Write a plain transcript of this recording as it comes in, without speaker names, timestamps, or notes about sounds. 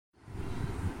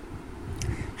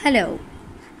Hello,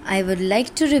 I would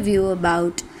like to review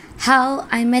about How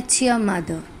I Met Your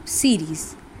Mother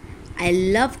series. I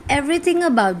love everything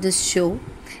about this show.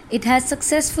 It has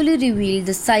successfully revealed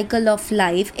the cycle of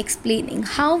life, explaining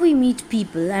how we meet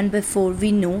people and before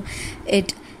we know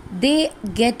it, they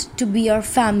get to be our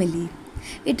family.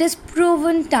 It has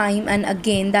proven time and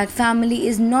again that family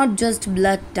is not just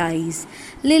blood ties.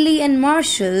 Lily and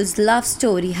Marshall's love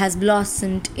story has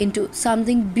blossomed into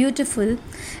something beautiful.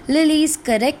 Lily's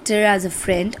character as a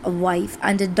friend, a wife,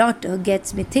 and a daughter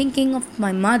gets me thinking of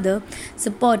my mother,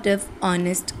 supportive,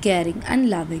 honest, caring, and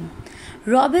loving.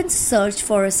 Robin's search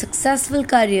for a successful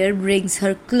career brings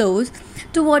her close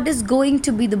to what is going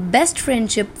to be the best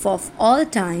friendship of all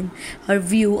time. Her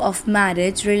view of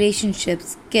marriage,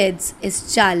 relationships, kids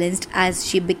is challenged as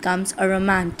she becomes a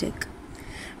romantic.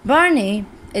 Barney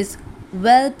is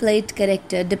well played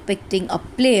character depicting a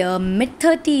player mid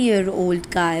 30-year-old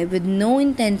guy with no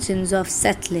intentions of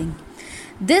settling.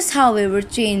 This however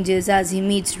changes as he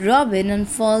meets Robin and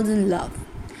falls in love.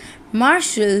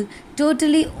 Marshall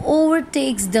totally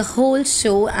overtakes the whole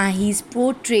show and he's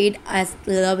portrayed as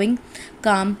loving,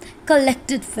 calm,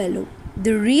 collected fellow.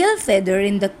 The real feather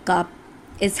in the cap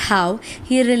is how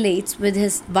he relates with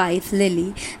his wife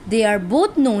Lily. They are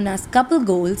both known as couple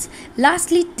goals.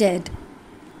 Lastly, Ted,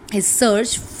 his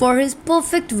search for his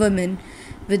perfect woman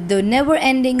with the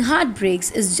never-ending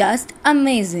heartbreaks is just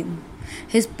amazing.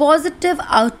 His positive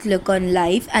outlook on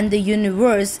life and the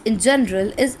universe in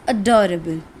general is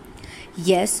adorable.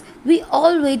 Yes, we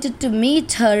all waited to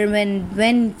meet her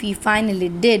when we finally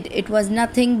did. It was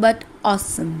nothing but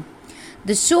awesome.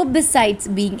 The show, besides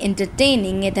being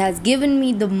entertaining, it has given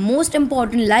me the most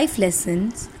important life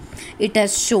lessons. It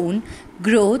has shown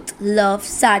growth, love,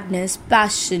 sadness,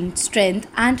 passion,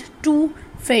 strength, and true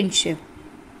friendship.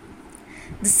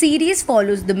 The series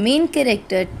follows the main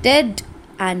character Ted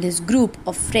and his group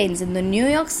of friends in the New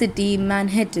York City,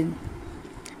 Manhattan.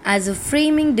 As a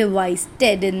framing device,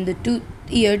 Ted in the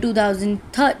year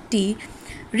 2030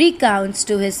 recounts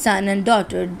to his son and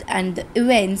daughter and the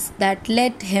events that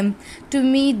led him to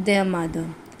meet their mother.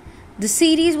 The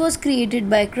series was created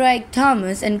by Craig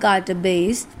Thomas and Carter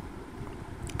Bass,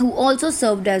 who also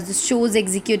served as the show's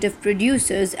executive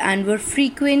producers and were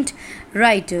frequent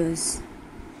writers.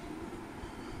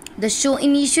 The show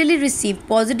initially received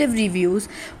positive reviews,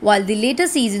 while the later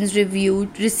seasons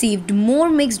received more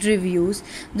mixed reviews.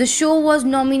 The show was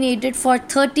nominated for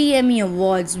 30 Emmy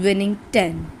Awards, winning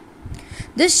 10.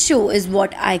 This show is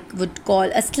what I would call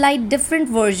a slight different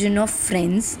version of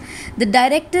Friends. The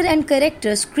director and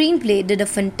character screenplay did a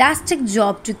fantastic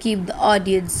job to keep the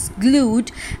audience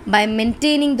glued by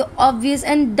maintaining the obvious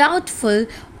and doubtful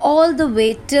all the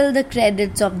way till the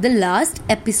credits of the last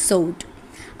episode.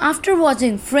 After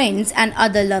watching Friends and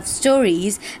other love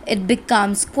stories, it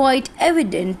becomes quite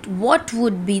evident what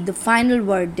would be the final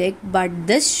verdict, but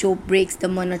this show breaks the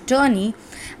monotony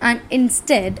and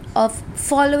instead of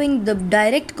following the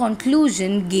direct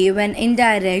conclusion, gave an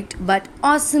indirect but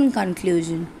awesome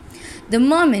conclusion. The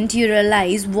moment you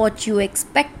realize what you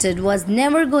expected was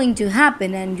never going to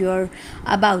happen and you're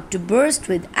about to burst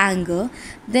with anger,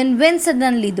 then when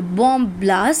suddenly the bomb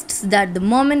blasts, that the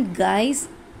moment, guys,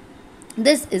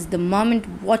 this is the moment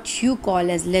what you call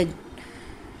as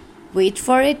wait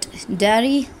for it,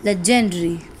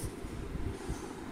 legendary.